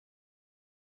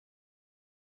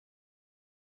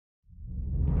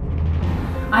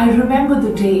I remember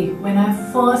the day when I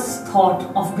first thought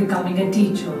of becoming a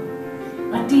teacher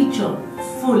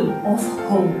full of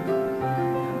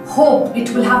hope. Hope it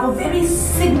will have a very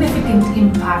significant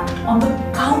impact on the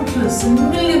countless and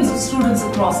millions of students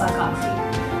across our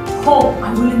country. Hope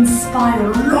I will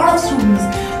inspire a lot of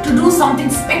students to do something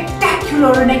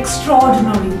spectacular and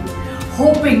extraordinary.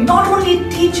 Hoping not only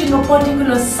teaching a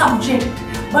particular subject,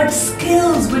 but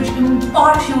skills which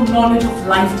impart you knowledge of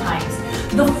lifetimes.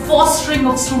 The fostering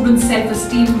of students'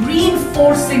 self-esteem,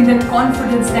 reinforcing their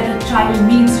confidence that a child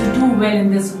needs to do well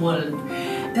in this world.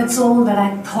 That's all that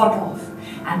I thought of.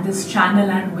 And this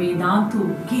channel and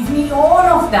Vedantu gave me all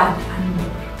of that and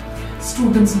more.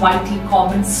 Students' V.O.T.E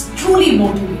comments truly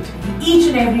motivate me. Each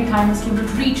and every time a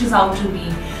student reaches out to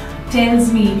me,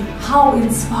 tells me how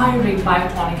inspiring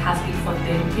V.O.T.E has been for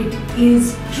them. It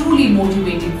is truly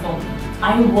motivating for me.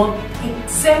 I work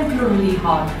exemplarily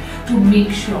hard to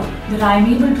make sure that I am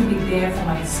able to be there for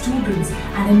my students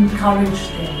and encourage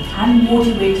them and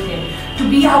motivate them to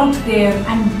be out there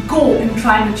and go and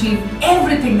try and achieve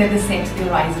everything that they set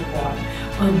their eyes upon.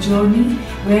 A journey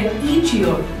where each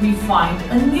year we find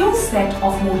a new set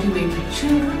of motivated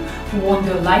children who want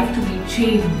their life to be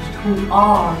changed, who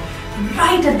are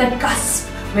right at the cusp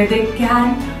where they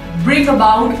can bring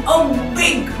about a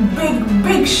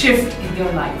big shift in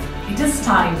their life. It is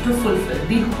time to fulfill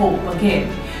the hope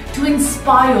again, to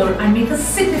inspire and make a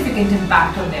significant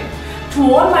impact on them.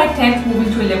 To all my 10th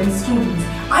moving to 11th students,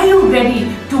 are you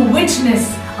ready to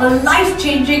witness a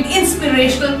life-changing,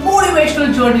 inspirational,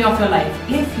 motivational journey of your life?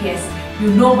 If yes,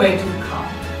 you know where to come.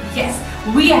 Yes,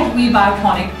 we at V.O.T.E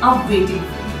are waiting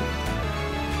for you.